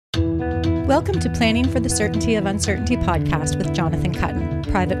Welcome to Planning for the Certainty of Uncertainty podcast with Jonathan Kuttin,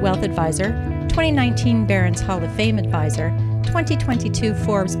 Private Wealth Advisor, 2019 Barron's Hall of Fame Advisor, 2022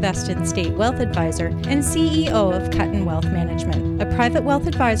 Forbes Best in State Wealth Advisor, and CEO of Kuttin Wealth Management, a private wealth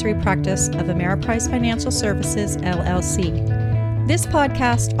advisory practice of Ameriprise Financial Services, LLC. This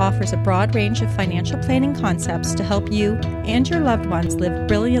podcast offers a broad range of financial planning concepts to help you and your loved ones live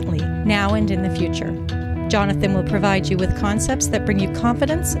brilliantly now and in the future. Jonathan will provide you with concepts that bring you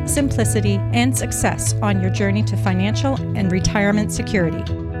confidence, simplicity, and success on your journey to financial and retirement security.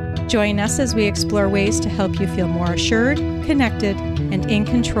 Join us as we explore ways to help you feel more assured, connected, and in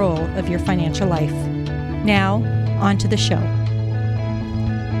control of your financial life. Now, on to the show.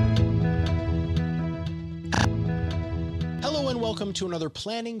 Hello and welcome to another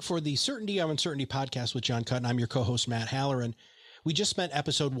Planning for the Certainty of Uncertainty podcast with John Kuttin. I'm your co-host, Matt Halloran. We just spent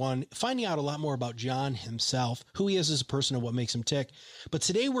episode 1 finding out a lot more about John himself, who he is as a person and what makes him tick. But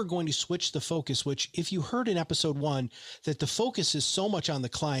today we're going to switch the focus, which if you heard in episode 1 that the focus is so much on the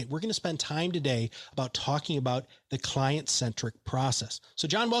client, we're going to spend time today about talking about the client-centric process. So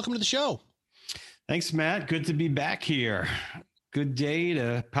John, welcome to the show. Thanks, Matt. Good to be back here. Good day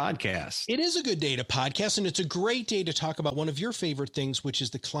to podcast. It is a good day to podcast, and it's a great day to talk about one of your favorite things, which is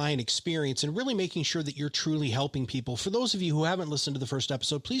the client experience and really making sure that you're truly helping people. For those of you who haven't listened to the first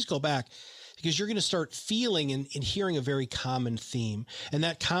episode, please go back because you're going to start feeling and hearing a very common theme. And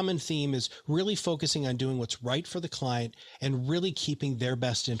that common theme is really focusing on doing what's right for the client and really keeping their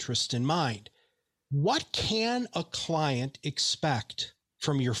best interests in mind. What can a client expect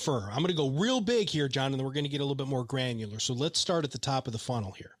from your firm? I'm going to go real big here, John, and then we're going to get a little bit more granular. So let's start at the top of the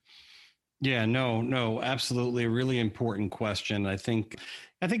funnel here. Yeah, no, absolutely. A really important question. I think,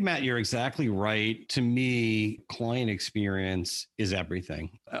 Matt, you're exactly right. To me, client experience is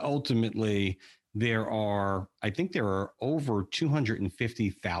everything. Ultimately, there are over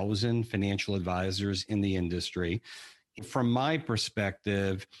 250,000 financial advisors in the industry. From my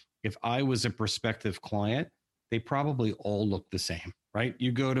perspective, if I was a prospective client, they probably all look the same. Right?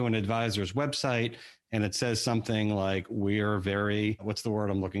 You go to an advisor's website and it says something like, we're very, what's the word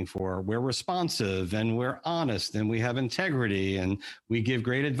I'm looking for? We're responsive and we're honest and we have integrity and we give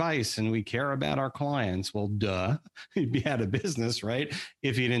great advice and we care about our clients. Well, duh, you'd be out of business, right?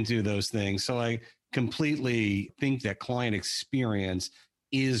 If you didn't do those things. So I completely think that client experience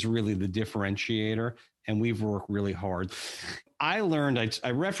is really the differentiator, and we've worked really hard. I learned, I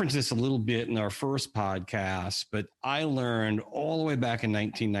referenced this a little bit in our first podcast, but I learned all the way back in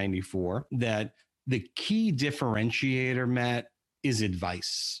 1994 that the key differentiator, Matt, is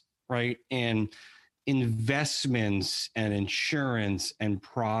advice, right? And investments and insurance and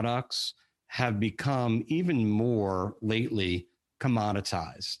products have become even more lately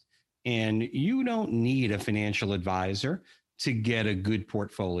commoditized. And you don't need a financial advisor to get a good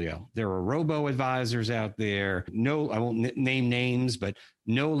portfolio. There are robo advisors out there. No, I won't name names, but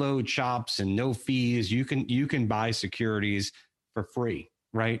no load shops and no fees. You can buy securities for free,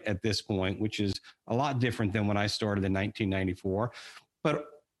 right? At this point, which is a lot different than when I started in 1994. But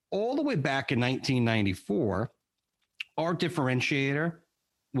all the way back in 1994, our differentiator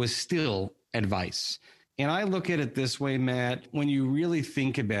was still advice. And I look at it this way, Matt, when you really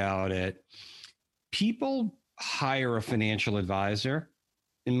think about it, people hire a financial advisor,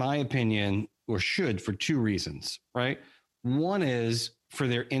 in my opinion, or should, for two reasons, right? One is for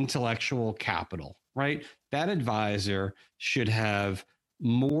their intellectual capital, right? That advisor should have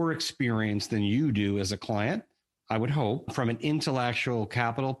more experience than you do as a client, I would hope, from an intellectual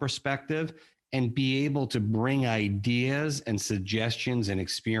capital perspective, and be able to bring ideas and suggestions and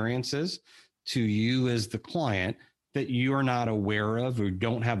experiences to you as the client that you're not aware of or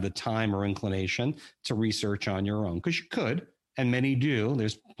don't have the time or inclination to research on your own. Because you could, and many do.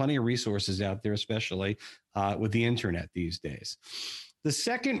 There's plenty of resources out there, especially with the internet these days. The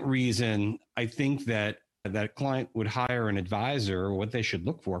second reason I think that client would hire an advisor, or what they should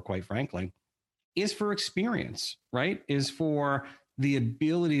look for, quite frankly, is for experience, right? Is for the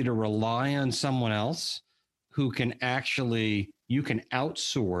ability to rely on someone else who can you can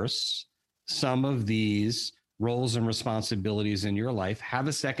outsource some of these roles and responsibilities in your life, have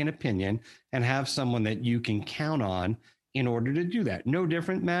a second opinion, and have someone that you can count on in order to do that. No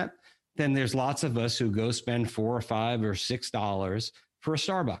different, Matt, than there's lots of us who go spend $4 or $5 or $6 for a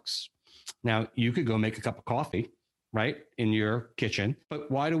Starbucks. Now, you could go make a cup of coffee, right, in your kitchen. But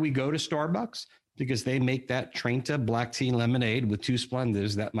why do we go to Starbucks? Because they make that Trenta black tea lemonade with 2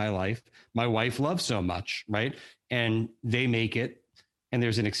 Splendors that my wife loves so much, right? And they make it. And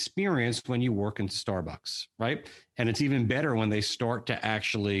there's an experience when you work in Starbucks, right? And it's even better when they start to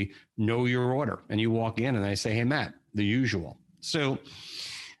actually know your order and you walk in and they say, hey, Matt, the usual. So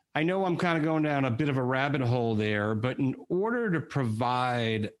I know I'm kind of going down a bit of a rabbit hole there, but in order to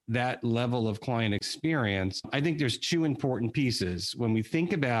provide that level of client experience, I think there's two important pieces. When we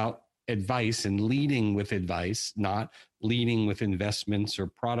think about advice and leading with advice, not leading with investments or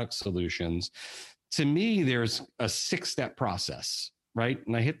product solutions, to me, there's a 6-step process, right?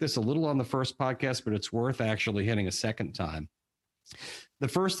 And I hit this a little on the first podcast, but it's worth actually hitting a second time. The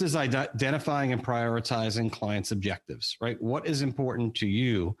first is identifying and prioritizing clients' objectives, right? What is important to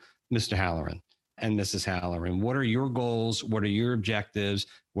you, Mr. Halloran and Mrs. Halloran? What are your goals? What are your objectives?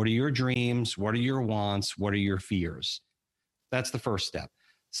 What are your dreams? What are your wants? What are your fears? That's the first step.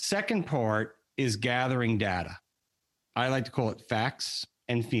 Second part is gathering data. I like to call it facts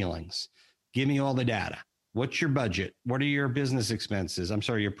and feelings. Give me all the data. What's your budget? What are your business expenses? I'm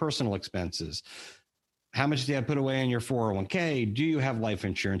sorry, your personal expenses. How much do you have put away in your 401k? Do you have life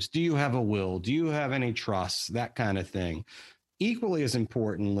insurance? Do you have a will? Do you have any trusts? That kind of thing. Equally as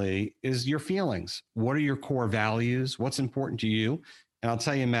importantly is your feelings. What are your core values? What's important to you? And I'll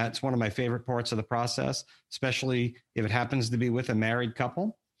tell you, Matt, it's one of my favorite parts of the process, especially if it happens to be with a married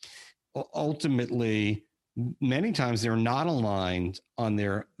couple. Ultimately, many times they're not aligned on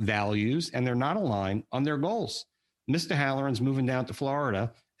their values and they're not aligned on their goals. Mr. Halloran's moving down to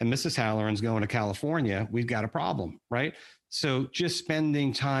Florida and Mrs. Halloran's going to California. We've got a problem, right? So just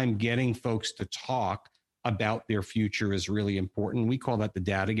spending time getting folks to talk about their future is really important. We call that the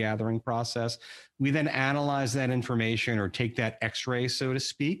data gathering process. We then analyze that information or take that x-ray, so to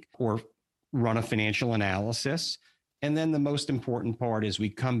speak, or run a financial analysis. And then the most important part is we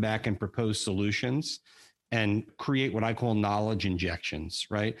come back and propose solutions and create what I call knowledge injections,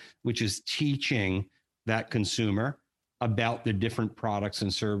 right? Which is teaching that consumer about the different products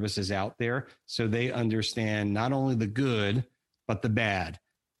and services out there so they understand not only the good, but the bad,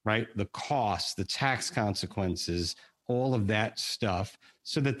 right? The costs, the tax consequences, all of that stuff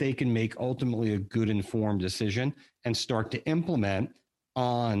so that they can make ultimately a good informed decision and start to implement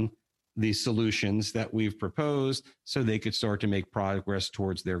on the solutions that we've proposed so they could start to make progress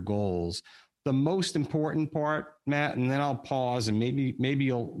towards their goals. The most important part, Matt, and then I'll pause and maybe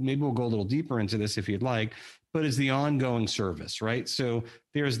we'll go a little deeper into this if you'd like, but is the ongoing service, right? So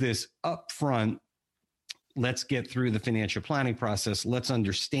there's this upfront, let's get through the financial planning process. Let's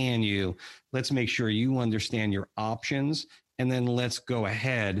understand you. Let's make sure you understand your options. And then let's go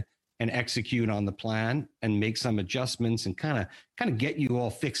ahead and execute on the plan and make some adjustments and kind of get you all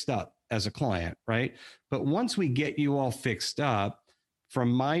fixed up as a client, right? But once we get you all fixed up, from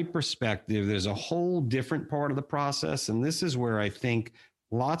my perspective, there's a whole different part of the process. And this is where I think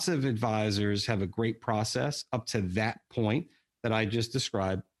lots of advisors have a great process up to that point that I just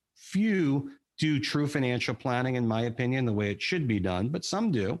described. Few do true financial planning, in my opinion, the way it should be done, but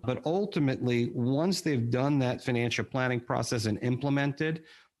some do. But ultimately, once they've done that financial planning process and implemented,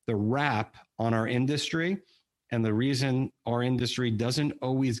 the wrap on our industry, and the reason our industry doesn't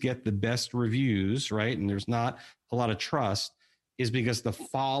always get the best reviews, right? And there's not a lot of trust, is because the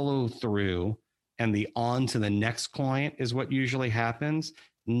follow through and the on to the next client is what usually happens,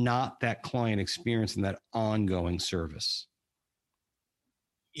 not that client experience and that ongoing service.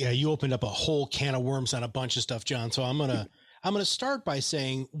 Yeah, you opened up a whole can of worms on a bunch of stuff, John. So I'm gonna start by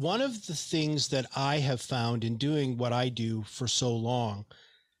saying one of the things that I have found in doing what I do for so long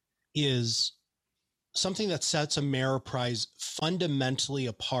is something that sets Ameriprise fundamentally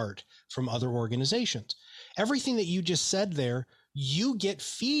apart from other organizations. Everything that you just said there, you get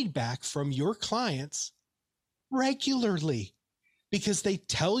feedback from your clients regularly because they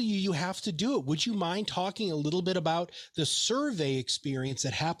tell you you have to do it. Would you mind talking a little bit about the survey experience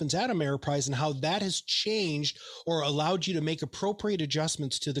that happens at Ameriprise and how that has changed or allowed you to make appropriate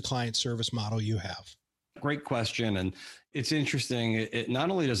adjustments to the client service model you have? Great question. And it's interesting. It not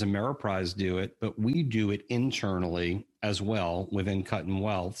only does Ameriprise do it, but we do it internally as well within Kuttin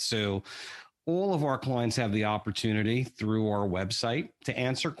Wealth. So all of our clients have the opportunity through our website to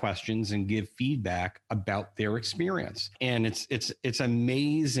answer questions and give feedback about their experience. And it's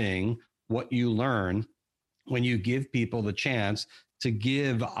amazing what you learn when you give people the chance to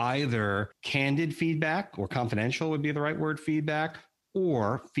give either candid feedback, or confidential would be the right word, feedback,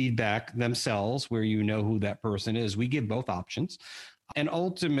 or feedback themselves where you know who that person is. We give both options. And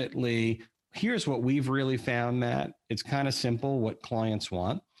ultimately, here's what we've really found, Matt. It's kind of simple what clients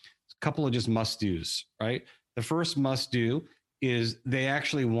want. Couple of just must-dos, right? The first must-do is they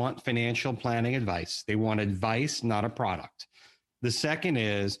actually want financial planning advice. They want advice, not a product. The second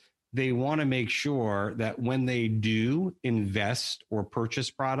is they want to make sure that when they do invest or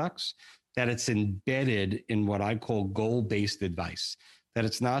purchase products, that it's embedded in what I call goal-based advice, that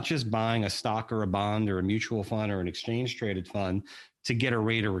it's not just buying a stock or a bond or a mutual fund or an exchange-traded fund, to get a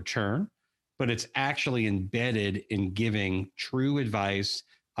rate of return, but it's actually embedded in giving true advice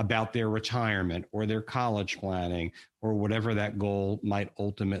about their retirement or their college planning or whatever that goal might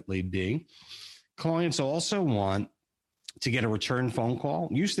ultimately be. Clients also want to get a return phone call.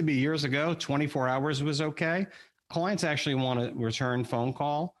 Used to be years ago, 24 hours was okay. Clients actually want a return phone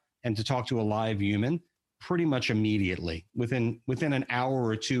call and to talk to a live human pretty much immediately. Within an hour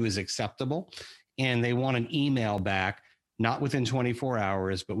or two is acceptable. And they want an email back, not within 24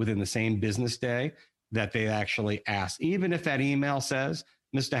 hours, but within the same business day that they actually ask. Even if that email says,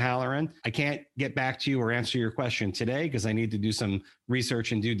 Mr. Halloran, I can't get back to you or answer your question today because I need to do some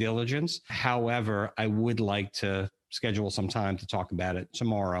research and due diligence. However, I would like to schedule some time to talk about it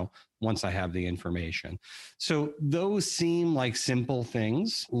tomorrow once I have the information. So those seem like simple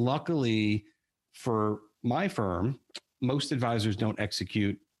things. Luckily for my firm, most advisors don't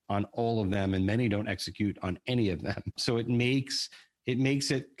execute on all of them, and many don't execute on any of them. So it makes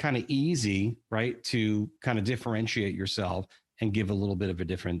it kind of easy, right, to kind of differentiate yourself and give a little bit of a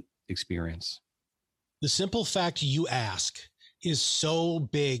different experience. The simple fact you ask is so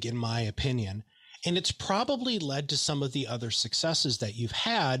big, in my opinion, and it's probably led to some of the other successes that you've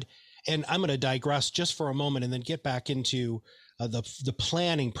had. And I'm going to digress just for a moment and then get back into the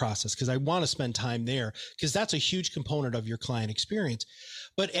planning process, because I want to spend time there, because that's a huge component of your client experience.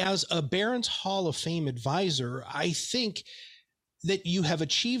 But as a Barron's Hall of Fame advisor, I think that you have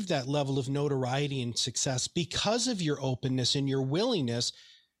achieved that level of notoriety and success because of your openness and your willingness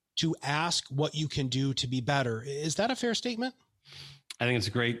to ask what you can do to be better. Is that a fair statement? I think it's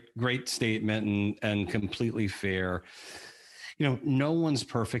a great statement and completely fair. You know, no one's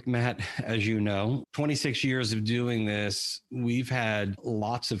perfect, Matt, as you know. 26 years of doing this, we've had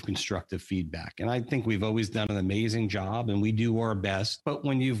lots of constructive feedback. And I think we've always done an amazing job and we do our best. But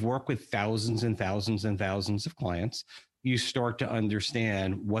when you've worked with thousands and thousands and thousands of clients, you start to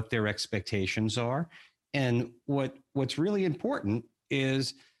understand what their expectations are. And what's really important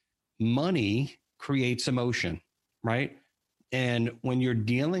is money creates emotion, right? And when you're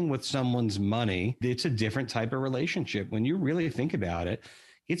dealing with someone's money, it's a different type of relationship. When you really think about it,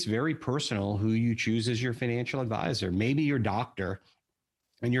 it's very personal who you choose as your financial advisor. Maybe your doctor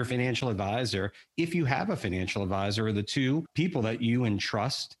and your financial advisor, if you have a financial advisor, are the two people that you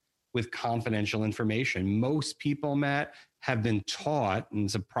entrust with confidential information. Most people, Matt, have been taught, and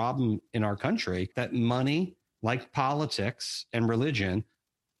it's a problem in our country, that money, like politics and religion,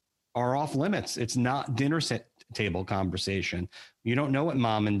 are off limits. It's not dinner table conversation. You don't know what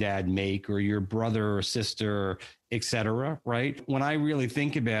mom and dad make, or your brother or sister, et cetera, right? When I really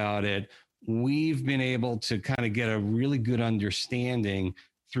think about it, we've been able to kind of get a really good understanding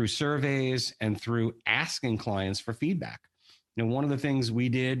through surveys and through asking clients for feedback. You know, one of the things we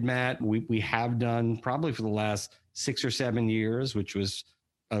did, Matt, we have done probably for the last 6 or 7 years, which was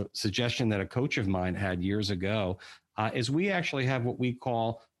a suggestion that a coach of mine had years ago, is we actually have what we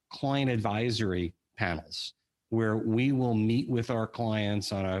call client advisory panels, where we will meet with our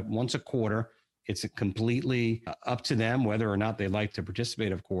clients on once a quarter. It's completely up to them whether or not they like to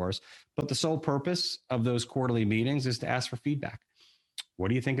participate, of course. But the sole purpose of those quarterly meetings is to ask for feedback. What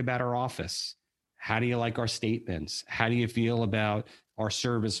do you think about our office? How do you like our statements? How do you feel about our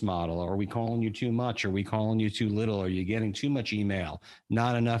service model? Are we calling you too much? Are we calling you too little? Are you getting too much email?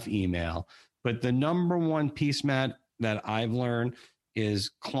 Not enough email? But the number one piece, Matt, that I've learned is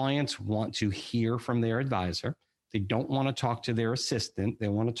clients want to hear from their advisor. They don't want to talk to their assistant. They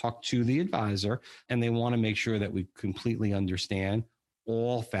want to talk to the advisor, and they want to make sure that we completely understand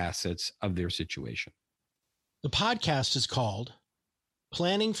all facets of their situation. The podcast is called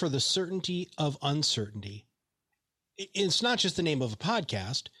Planning for the Certainty of Uncertainty. It's not just the name of a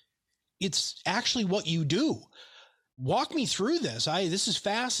podcast. It's actually what you do. Walk me through this. This is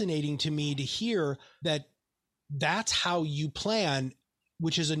fascinating to me to hear that that's how you plan,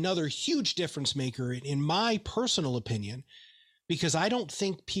 which is another huge difference maker in my personal opinion, because I don't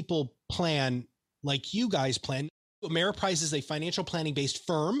think people plan like you guys plan. Ameriprise is a financial planning based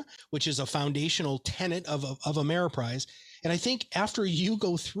firm, which is a foundational tenet of Ameriprise. And I think after you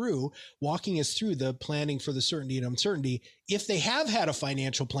go through walking us through the planning for the certainty and uncertainty, if they have had a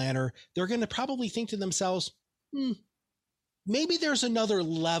financial planner, they're going to probably think to themselves, maybe there's another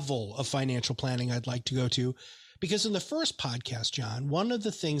level of financial planning I'd like to go to. Because in the first podcast, John, one of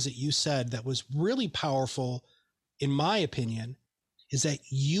the things that you said that was really powerful, in my opinion, is that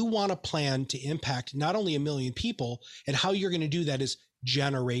you want to plan to impact not only 1 million people, and how you're going to do that is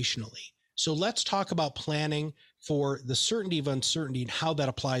generationally. So let's talk about planning for the certainty of uncertainty and how that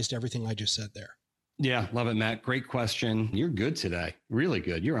applies to everything I just said there. Yeah, love it, Matt. Great question. You're good today. Really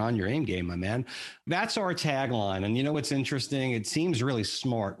good. You're on your aim game, my man. That's our tagline. And you know what's interesting? It seems really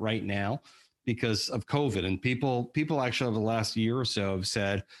smart right now because of COVID. And people actually over the last year or so have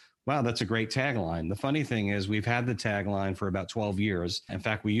said, wow, that's a great tagline. The funny thing is we've had the tagline for about 12 years. In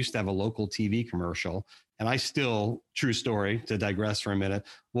fact, we used to have a local TV commercial. And I still, true story, to digress for a minute,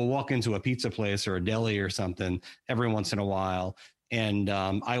 we'll walk into a pizza place or a deli or something every once in a while. And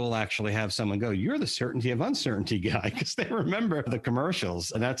I will actually have someone go, you're the certainty of uncertainty guy, because they remember the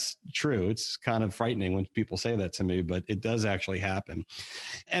commercials. And that's true. It's kind of frightening when people say that to me, but it does actually happen.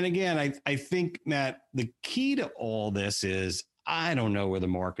 And again, I think, Matt, the key to all this is I don't know where the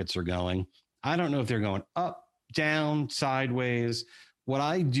markets are going. I don't know if they're going up, down, sideways. What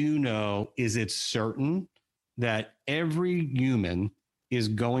I do know is it's certain that every human is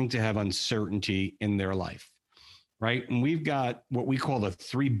going to have uncertainty in their life. Right. And we've got what we call the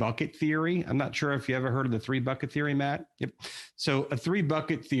 3-bucket theory. I'm not sure if you ever heard of the 3-bucket theory, Matt. Yep. So a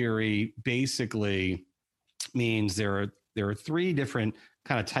 3-bucket theory basically means there are 3 different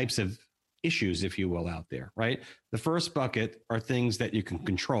kind of types of issues, if you will, out there. Right. The first bucket are things that you can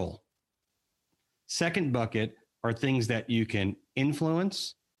control. Second bucket are things that you can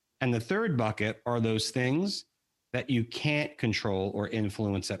influence. And the third bucket are those things that you can't control or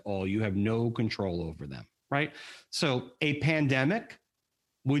influence at all. You have no control over them. Right. So a pandemic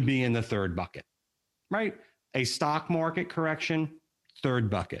would be in the third bucket, right? A stock market correction, third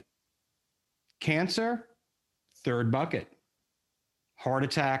bucket. Cancer, third bucket. Heart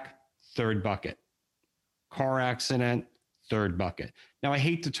attack, third bucket. Car accident, third bucket. Now, I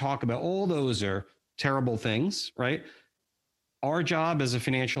hate to talk about all those are terrible things, right? Our job as a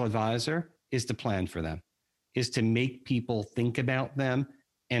financial advisor is to plan for them, is to make people think about them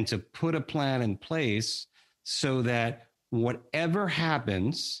and to put a plan in place so that whatever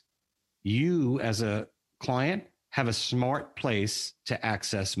happens, you as a client have a smart place to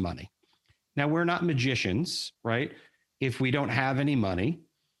access money. Now, we're not magicians, right? If we don't have any money,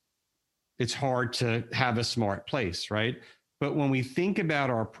 it's hard to have a smart place, right? But when we think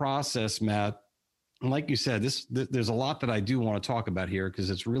about our process, Matt, and like you said, there's a lot that I do want to talk about here because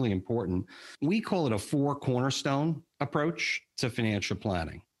it's really important. We call it a 4 cornerstone approach to financial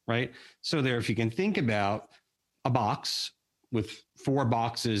planning. Right. So there, if you can think about a box with 4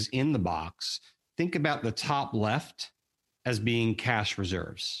 boxes in the box, think about the top left as being cash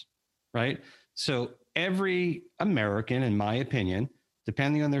reserves. Right. So every American, in my opinion,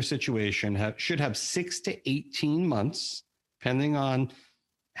 depending on their situation, should have 6 to 18 months, depending on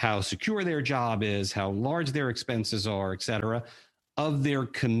how secure their job is, how large their expenses are, et cetera, of their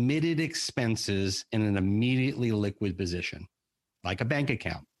committed expenses in an immediately liquid position, like a bank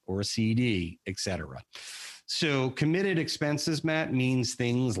account or a CD, et cetera. So committed expenses, Matt, means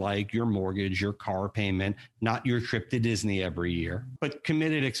things like your mortgage, your car payment, not your trip to Disney every year, but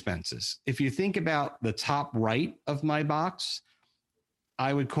committed expenses. If you think about the top right of my box,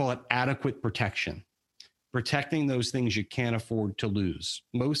 I would call it adequate protection, protecting those things you can't afford to lose.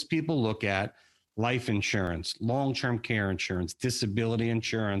 Most people look at life insurance, long-term care insurance, disability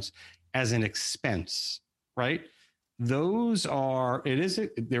insurance as an expense, right? There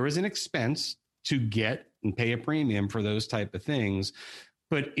is an expense to get and pay a premium for those type of things.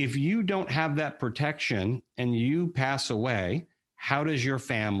 But if you don't have that protection and you pass away, how does your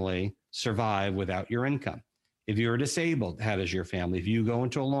family survive without your income? If you're disabled, how does your family? If you go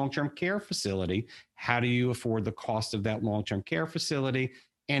into a long-term care facility, how do you afford the cost of that long-term care facility?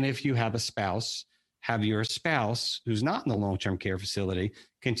 And if you have a spouse, have your spouse who's not in the long-term care facility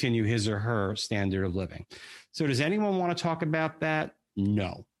continue his or her standard of living. So does anyone want to talk about that?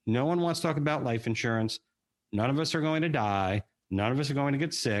 No. No one wants to talk about life insurance. None of us are going to die. None of us are going to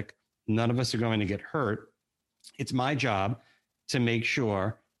get sick. None of us are going to get hurt. It's my job to make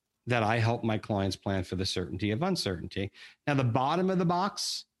sure that I help my clients plan for the certainty of uncertainty. Now, the bottom of the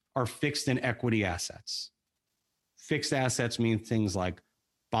box are fixed and equity assets. Fixed assets mean things like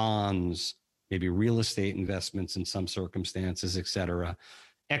bonds, maybe real estate investments in some circumstances, et cetera.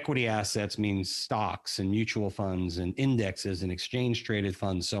 Equity assets means stocks and mutual funds and indexes and exchange traded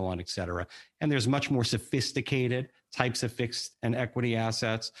funds, so on, et cetera. And there's much more sophisticated types of fixed and equity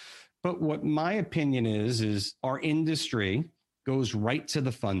assets. But what my opinion is our industry goes right to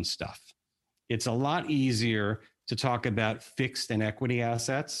the fun stuff. It's a lot easier to talk about fixed and equity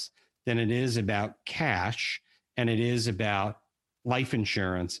assets than it is about cash, and it is about life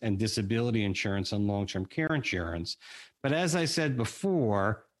insurance and disability insurance and long-term care insurance. But as I said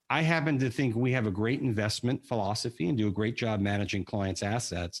before, I happen to think we have a great investment philosophy and do a great job managing clients'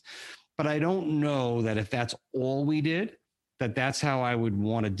 assets. But I don't know that if that's all we did, that's how I would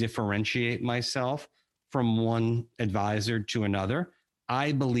want to differentiate myself from one advisor to another.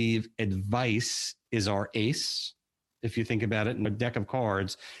 I believe advice is our ace, if you think about it, in a deck of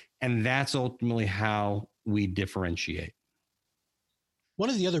cards. And that's ultimately how we differentiate. One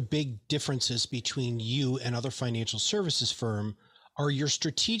of the other big differences between you and other financial services firm are your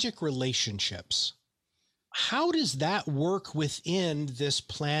strategic relationships. How does that work within this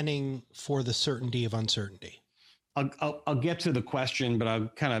planning for the certainty of uncertainty? I'll get to the question, but I'll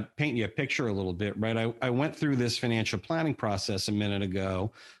kind of paint you a picture a little bit, right? I went through this financial planning process a minute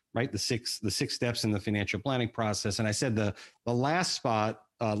ago, right? The six steps in the financial planning process. And I said the last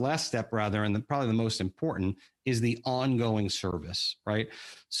step rather, and probably the most important is the ongoing service, right?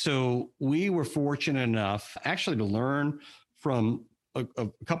 So we were fortunate enough actually to learn from a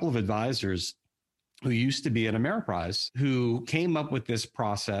couple of advisors who used to be at Ameriprise, who came up with this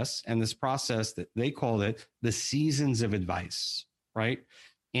process, and this process that they called it the seasons of advice, right?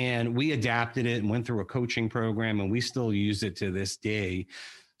 And we adapted it and went through a coaching program, and we still use it to this day.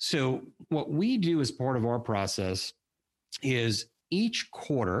 So what we do as part of our process is each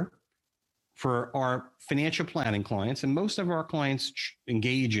quarter for our financial planning clients, and most of our clients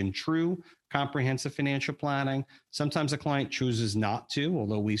engage in true comprehensive financial planning. Sometimes a client chooses not to,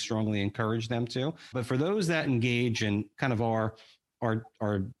 although we strongly encourage them to. But for those that engage in kind of our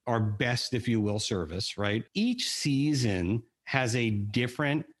best, if you will, service, right? Each season has a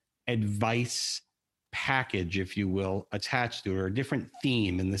different advice package, if you will, attached to it, or a different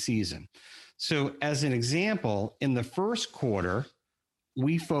theme in the season. So as an example, in the first quarter,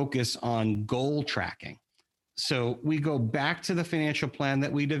 we focus on goal tracking. So we go back to the financial plan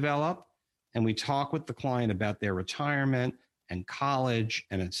that we develop, and we talk with the client about their retirement and college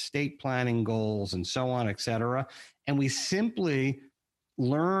and estate planning goals and so on, et cetera. And we simply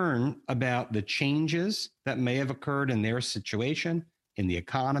learn about the changes that may have occurred in their situation, in the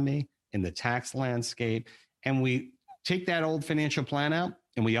economy, in the tax landscape. And we take that old financial plan out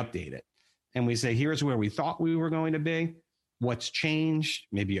and we update it. And we say, here's where we thought we were going to be. What's changed?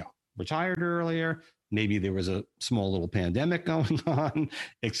 Maybe you retired earlier. Maybe there was a small little pandemic going on,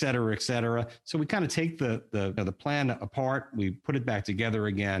 et cetera, et cetera. So we kind of take the plan apart, we put it back together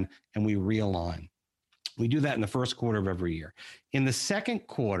again, and we realign. We do that in the first quarter of every year. In the second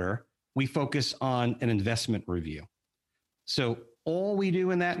quarter, we focus on an investment review. So all we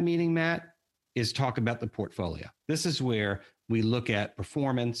do in that meeting, Matt, is talk about the portfolio. This is where we look at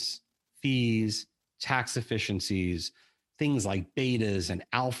performance, fees, tax efficiencies, things like betas and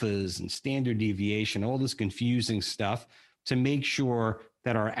alphas and standard deviation, all this confusing stuff, to make sure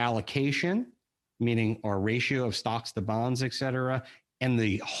that our allocation, meaning our ratio of stocks to bonds, et cetera, and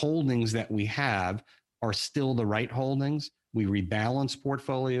the holdings that we have are still the right holdings. We rebalance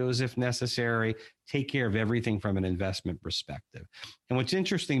portfolios if necessary, take care of everything from an investment perspective. And what's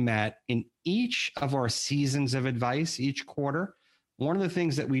interesting, Matt, in each of our seasons of advice, each quarter, one of the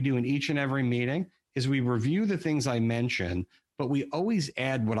things that we do in each and every meeting is we review the things I mentioned, but we always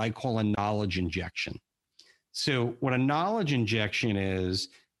add what I call a knowledge injection. So what a knowledge injection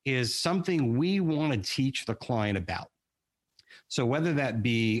is something we want to teach the client about. So whether that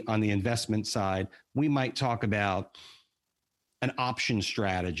be on the investment side, we might talk about an option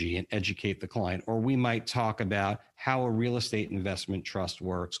strategy and educate the client, or we might talk about how a real estate investment trust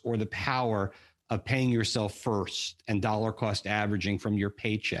works, or the power of paying yourself first and dollar cost averaging from your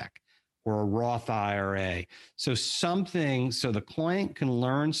paycheck, or a Roth IRA. So something, so the client can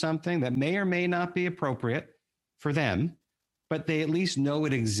learn something that may or may not be appropriate for them, but they at least know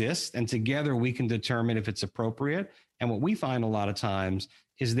it exists. And together we can determine if it's appropriate. And what we find a lot of times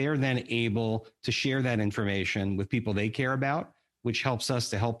is they're then able to share that information with people they care about, which helps us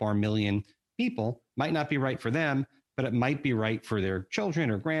to help our million people. Might not be right for them, but it might be right for their children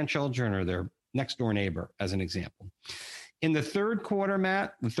or grandchildren or their next door neighbor, as an example. In the third quarter,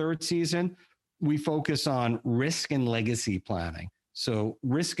 Matt, the third season, we focus on risk and legacy planning. So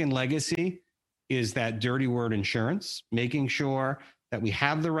risk and legacy is that dirty word insurance, making sure that we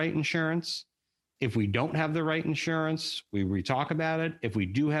have the right insurance. If we don't have the right insurance, we talk about it. If we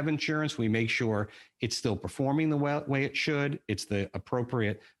do have insurance, we make sure it's still performing the way it should. It's the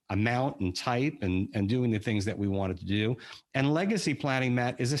appropriate amount and type, and doing the things that we want it to do. And legacy planning,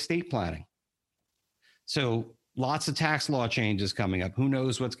 Matt, is estate planning. So lots of tax law changes coming up. Who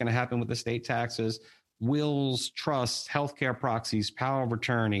knows what's going to happen with estate taxes, wills, trusts, healthcare proxies, power of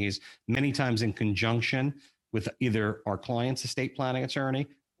attorneys, many times in conjunction with either our client's estate planning attorney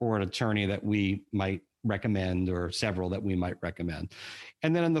or an attorney that we might recommend, or several that we might recommend.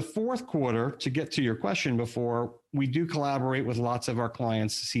 And then in the fourth quarter, to get to your question before, we do collaborate with lots of our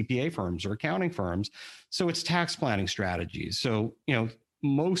clients' CPA firms or accounting firms. So it's tax planning strategies. So,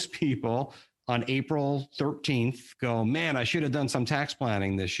 most people on April 13th go, man, I should have done some tax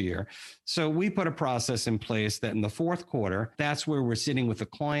planning this year. So we put a process in place that in the fourth quarter, that's where we're sitting with the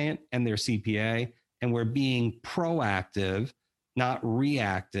client and their CPA, and we're being proactive, not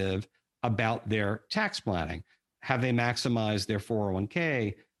reactive about their tax planning. Have they maximized their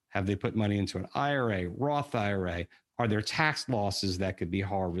 401k? Have they put money into an IRA, Roth IRA? Are there tax losses that could be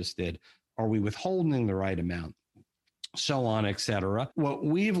harvested? Are we withholding the right amount? So on, et cetera. What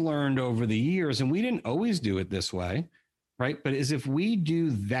we've learned over the years, and we didn't always do it this way, right? But is if we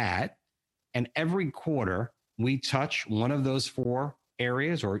do that and every quarter we touch one of those four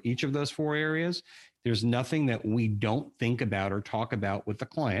areas or each of those four areas, there's nothing that we don't think about or talk about with the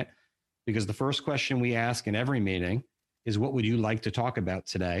client, because the first question we ask in every meeting is, what would you like to talk about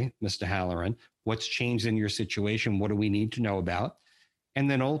today, Mr. Halloran? What's changed in your situation? What do we need to know about? And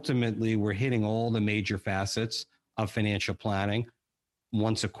then ultimately, we're hitting all the major facets of financial planning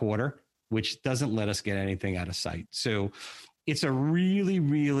once a quarter, which doesn't let us get anything out of sight. So it's a really,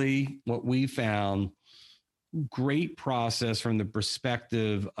 really, what we found, great process from the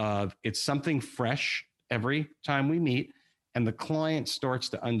perspective of it's something fresh every time we meet, and the client starts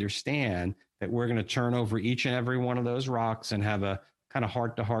to understand that we're going to turn over each and every one of those rocks and have a kind of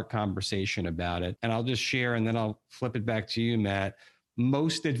heart-to-heart conversation about it. And I'll just share, and then I'll flip it back to you, Matt.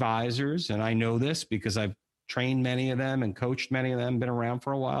 Most advisors, and I know this because I've trained many of them and coached many of them, been around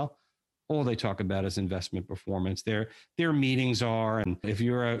for a while, all they talk about is investment performance. Their meetings are, and if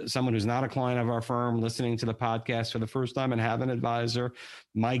you're someone who's not a client of our firm listening to the podcast for the first time and have an advisor,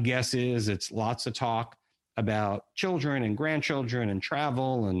 my guess is it's lots of talk about children and grandchildren and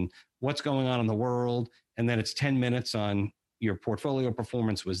travel and what's going on in the world. And then it's 10 minutes on your portfolio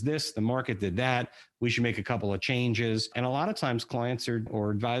performance was this, the market did that, we should make a couple of changes. And a lot of times clients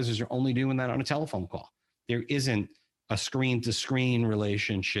or advisors are only doing that on a telephone call. There isn't a screen to screen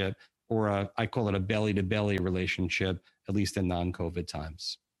relationship or I call it a belly to belly relationship, at least in non-COVID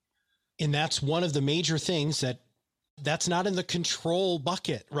times. And that's one of the major things that's not in the control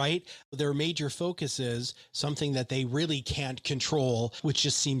bucket, right? Their major focus is something that they really can't control, which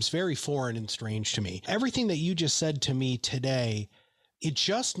just seems very foreign and strange to me. Everything that you just said to me today, it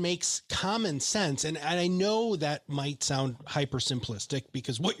just makes common sense. And I know that might sound hyper simplistic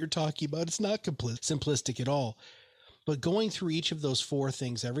because what you're talking about, it's not simplistic at all. But going through each of those four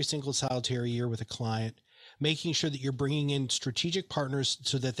things every single solitary year with a client, making sure that you're bringing in strategic partners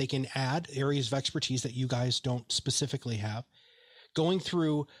so that they can add areas of expertise that you guys don't specifically have, going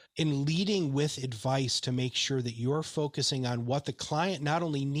through and leading with advice to make sure that you're focusing on what the client not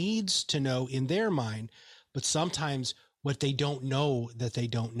only needs to know in their mind, but sometimes what they don't know that they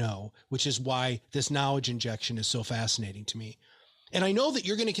don't know, which is why this knowledge injection is so fascinating to me. And I know that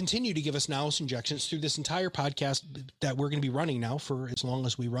you're going to continue to give us knowledge injections through this entire podcast that we're going to be running now for as long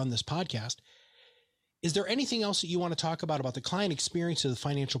as we run this podcast. Is there anything else that you want to talk about the client experience of the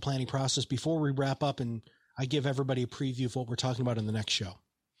financial planning process before we wrap up and I give everybody a preview of what we're talking about in the next show?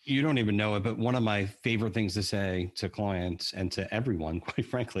 You don't even know it, but one of my favorite things to say to clients and to everyone, quite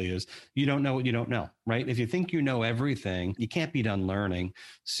frankly, is you don't know what you don't know, right? If you think you know everything, you can't be done learning.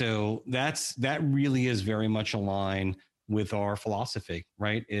 So that really is very much aligned with our philosophy,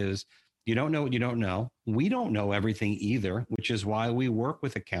 right? Is you don't know what you don't know. We don't know everything either, which is why we work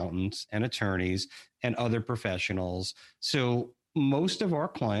with accountants and attorneys and other professionals. So most of our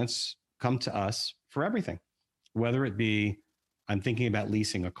clients come to us for everything, whether it be I'm thinking about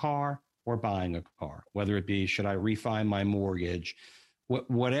leasing a car or buying a car, whether it be should I refi my mortgage,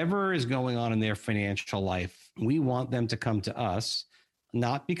 whatever is going on in their financial life, we want them to come to us,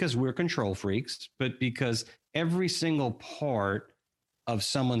 not because we're control freaks, but because every single part of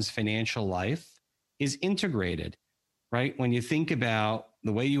someone's financial life is integrated, right? When you think about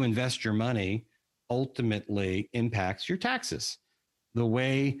the way you invest your money ultimately impacts your taxes. The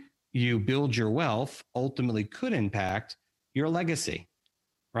way you build your wealth ultimately could impact your legacy,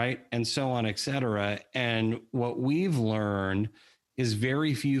 right? And so on, et cetera. And what we've learned is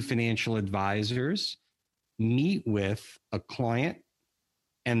very few financial advisors meet with a client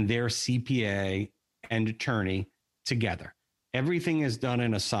and their CPA and attorney together. Everything is done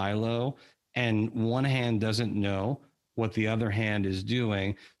in a silo, and one hand doesn't know what the other hand is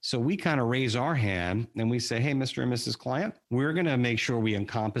doing. So we kind of raise our hand and we say, hey, Mr. and Mrs. Client, we're going to make sure we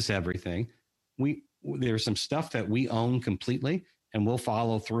encompass everything. There's some stuff that we own completely, and we'll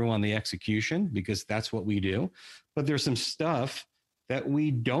follow through on the execution because that's what we do. But there's some stuff that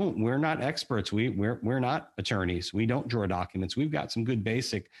we don't. We're not experts. We're not attorneys. We don't draw documents. We've got some good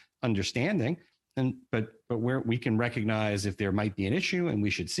basic understanding. But where we can recognize if there might be an issue and we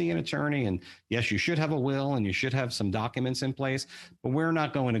should see an attorney, and yes, you should have a will and you should have some documents in place, but we're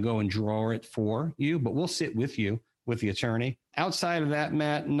not going to go and draw it for you, but we'll sit with you with the attorney. Outside of that,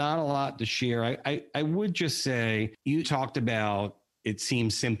 Matt, not a lot to share. I would just say, you talked about it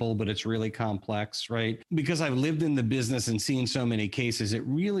seems simple, but it's really complex, right? Because I've lived in the business and seen so many cases, it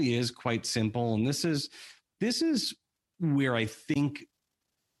really is quite simple. And this is where I think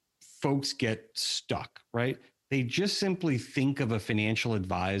folks get stuck, right? They just simply think of a financial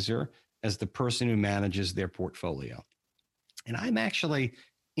advisor as the person who manages their portfolio. And I'm actually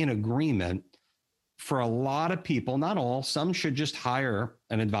in agreement. For a lot of people, not all, some should just hire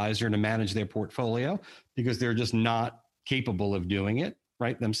an advisor to manage their portfolio because they're just not capable of doing it,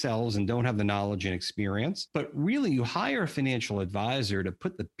 right, themselves, and don't have the knowledge and experience. But really, you hire a financial advisor to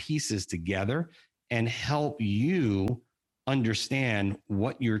put the pieces together and help you understand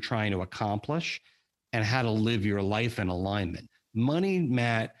what you're trying to accomplish and how to live your life in alignment. Money,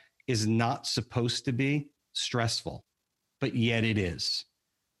 Matt, is not supposed to be stressful, but yet it is.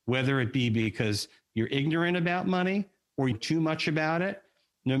 Whether it be because you're ignorant about money or too much about it,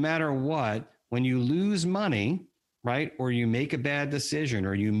 no matter what, when you lose money, right, or you make a bad decision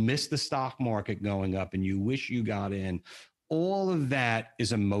or you miss the stock market going up and you wish you got in, all of that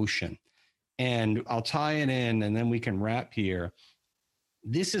is emotion. And I'll tie it in and then we can wrap here.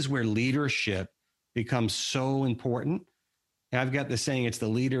 This is where leadership becomes so important. I've got the saying, it's the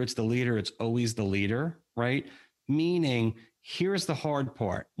leader, it's always the leader, right? Meaning, here's the hard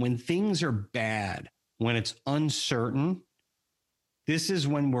part. When things are bad, when it's uncertain, this is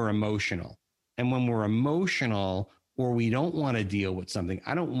when we're emotional. And when we're emotional or we don't want to deal with something,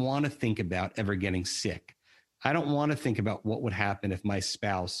 I don't want to think about ever getting sick. I don't want to think about what would happen if my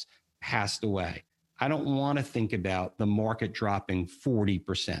spouse passed away. I don't want to think about the market dropping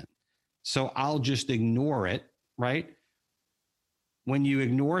 40%. So I'll just ignore it, right? When you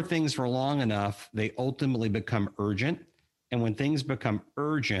ignore things for long enough, they ultimately become urgent. And when things become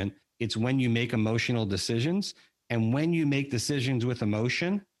urgent, it's when you make emotional decisions. And when you make decisions with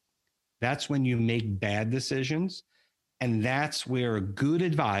emotion, that's when you make bad decisions. And that's where a good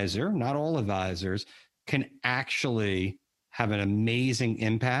advisor, not all advisors, can actually have an amazing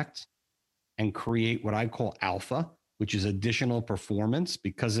impact and create what I call alpha, which is additional performance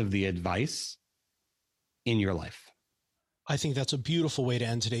because of the advice in your life. I think that's a beautiful way to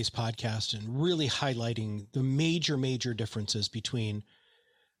end today's podcast and really highlighting the major differences between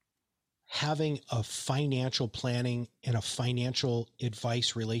having a financial planning and a financial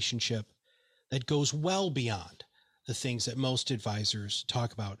advice relationship that goes well beyond the things that most advisors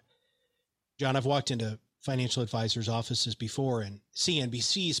talk about. John, I've walked into financial advisors' offices before and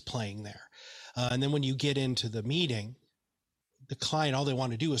CNBC's playing there. And then when you get into the meeting, the client, all they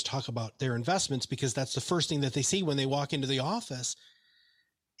want to do is talk about their investments because that's the first thing that they see when they walk into the office.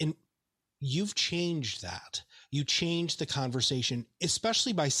 And you've changed that. You changed the conversation,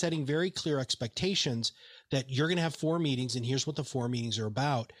 especially by setting very clear expectations that you're going to have 4 meetings and here's what the 4 meetings are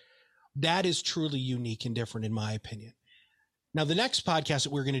about. That is truly unique and different in my opinion. Now, the next podcast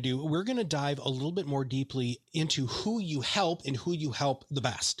that we're going to do, we're going to dive a little bit more deeply into who you help and who you help the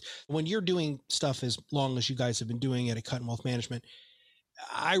best. When you're doing stuff as long as you guys have been doing it at Kuttin Wealth Management,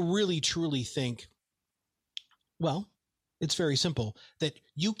 I really, truly think, well, it's very simple, that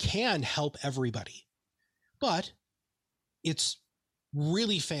you can help everybody. But it's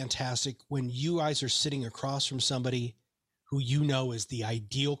really fantastic when you guys are sitting across from somebody who you know is the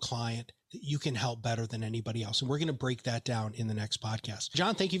ideal client that you can help better than anybody else. And we're going to break that down in the next podcast.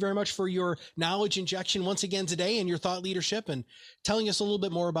 John, thank you very much for your knowledge injection once again today and your thought leadership and telling us a little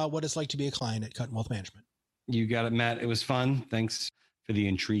bit more about what it's like to be a client at Kuttin Wealth Management. You got it, Matt. It was fun. Thanks for the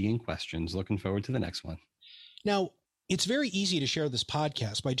intriguing questions. Looking forward to the next one. Now, it's very easy to share this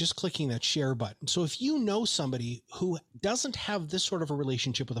podcast by just clicking that share button. So if you know somebody who doesn't have this sort of a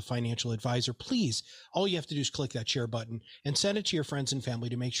relationship with a financial advisor, please, all you have to do is click that share button and send it to your friends and family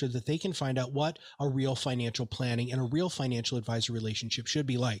to make sure that they can find out what a real financial planning and a real financial advisor relationship should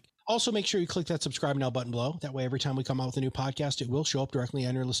be like. Also, make sure you click that subscribe now button below. That way, every time we come out with a new podcast, it will show up directly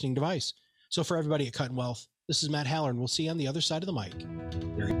on your listening device. So for everybody at Kuttin Wealth, this is Matt Haller, and we'll see you on the other side of the mic.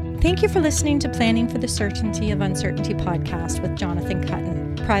 Thank you for listening to Planning for the Certainty of Uncertainty podcast with Jonathan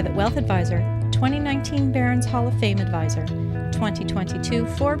Kuttin, Private Wealth Advisor, 2019 Barron's Hall of Fame Advisor, 2022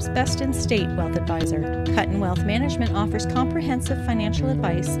 Forbes Best in State Wealth Advisor. Kuttin Wealth Management offers comprehensive financial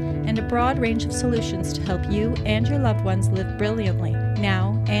advice and a broad range of solutions to help you and your loved ones live brilliantly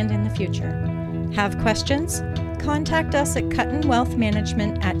now and in the future. Have questions? Contact us at Kuttin Wealth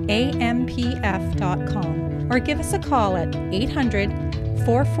Management at ampf.com or give us a call at 800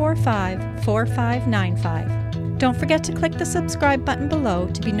 445-4595. Don't forget to click the subscribe button below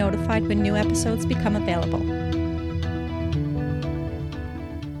to be notified when new episodes become available.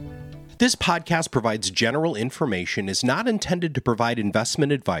 This podcast provides general information, is not intended to provide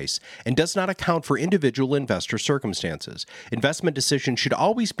investment advice, and does not account for individual investor circumstances. Investment decisions should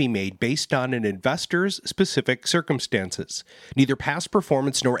always be made based on an investor's specific circumstances. Neither past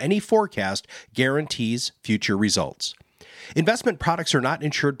performance nor any forecast guarantees future results. Investment products are not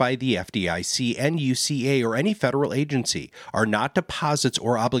insured by the FDIC, NUCA, or any federal agency, are not deposits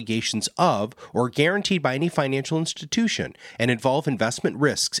or obligations of, or guaranteed by any financial institution, and involve investment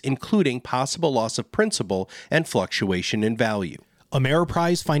risks, including possible loss of principal and fluctuation in value.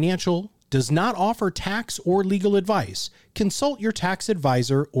 Ameriprise Financial does not offer tax or legal advice. Consult your tax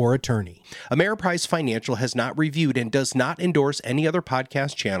advisor or attorney. Ameriprise Financial has not reviewed and does not endorse any other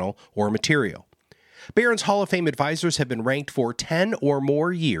podcast channel or material. Barron's Hall of Fame advisors have been ranked for 10 or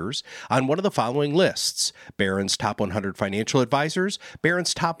more years on one of the following lists: Barron's Top 100 Financial Advisors,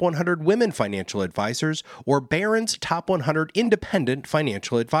 Barron's Top 100 Women Financial Advisors, or Barron's Top 100 Independent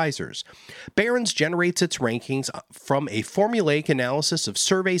Financial Advisors. Barron's generates its rankings from a formulaic analysis of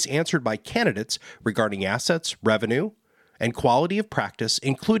surveys answered by candidates regarding assets, revenue, and quality of practice,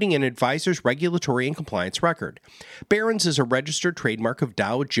 including an advisor's regulatory and compliance record. Barron's is a registered trademark of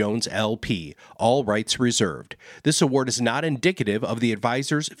Dow Jones LP, all rights reserved. This award is not indicative of the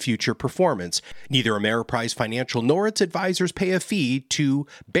advisor's future performance. Neither Ameriprise Financial nor its advisors pay a fee to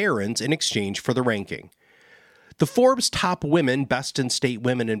Barron's in exchange for the ranking. The Forbes Top Women, Best in State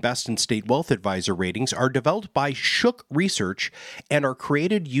Women, and Best in State Wealth Advisor ratings are developed by Shook Research and are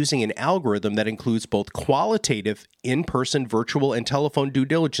created using an algorithm that includes both qualitative, in-person, virtual, and telephone due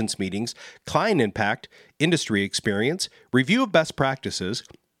diligence meetings, client impact, industry experience, review of best practices,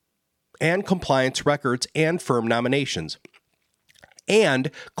 and compliance records and firm nominations, and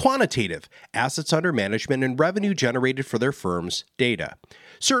quantitative, assets under management and revenue generated for their firm's data.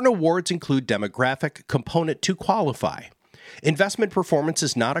 Certain awards include demographic component to qualify. Investment performance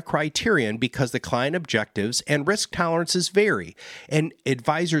is not a criterion because the client objectives and risk tolerances vary, and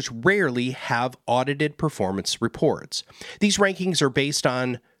advisors rarely have audited performance reports. These rankings are based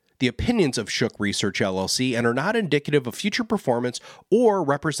on the opinions of Shook Research LLC and are not indicative of future performance or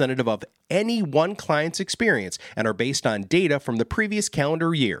representative of any one client's experience and are based on data from the previous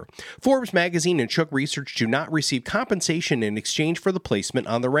calendar year. Forbes magazine and Shook Research do not receive compensation in exchange for the placement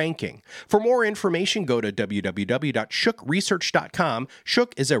on the ranking. For more information, go to www.shookresearch.com.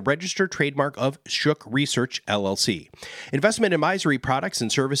 Shook is a registered trademark of Shook Research LLC. Investment advisory products and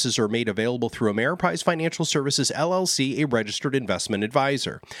services are made available through Ameriprise Financial Services LLC, a registered investment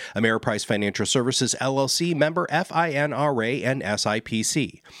advisor. Ameriprise Financial Services LLC, member FINRA and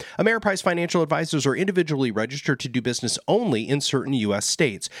SIPC. Ameriprise Financial Advisors are individually registered to do business only in certain U.S.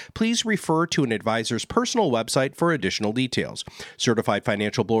 states. Please refer to an advisor's personal website for additional details. Certified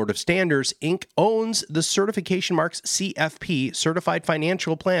Financial Board of Standards, Inc. owns the certification marks CFP, Certified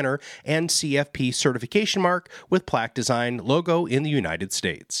Financial Planner, and CFP certification mark with plaque design logo in the United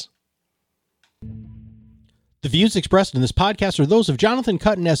States. The views expressed in this podcast are those of Jonathan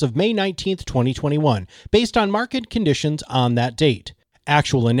Kuttin as of May 19th, 2021, based on market conditions on that date.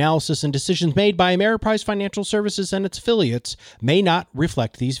 Actual analysis and decisions made by Ameriprise Financial Services and its affiliates may not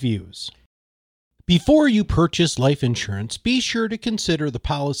reflect these views. Before you purchase life insurance, be sure to consider the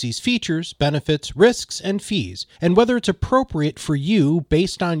policy's features, benefits, risks, and fees, and whether it's appropriate for you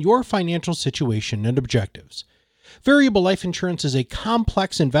based on your financial situation and objectives. Variable life insurance is a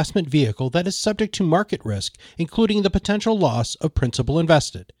complex investment vehicle that is subject to market risk, including the potential loss of principal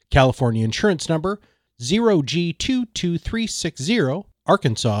invested. California Insurance Number 0G22360,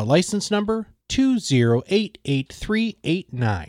 Arkansas License Number 2088389.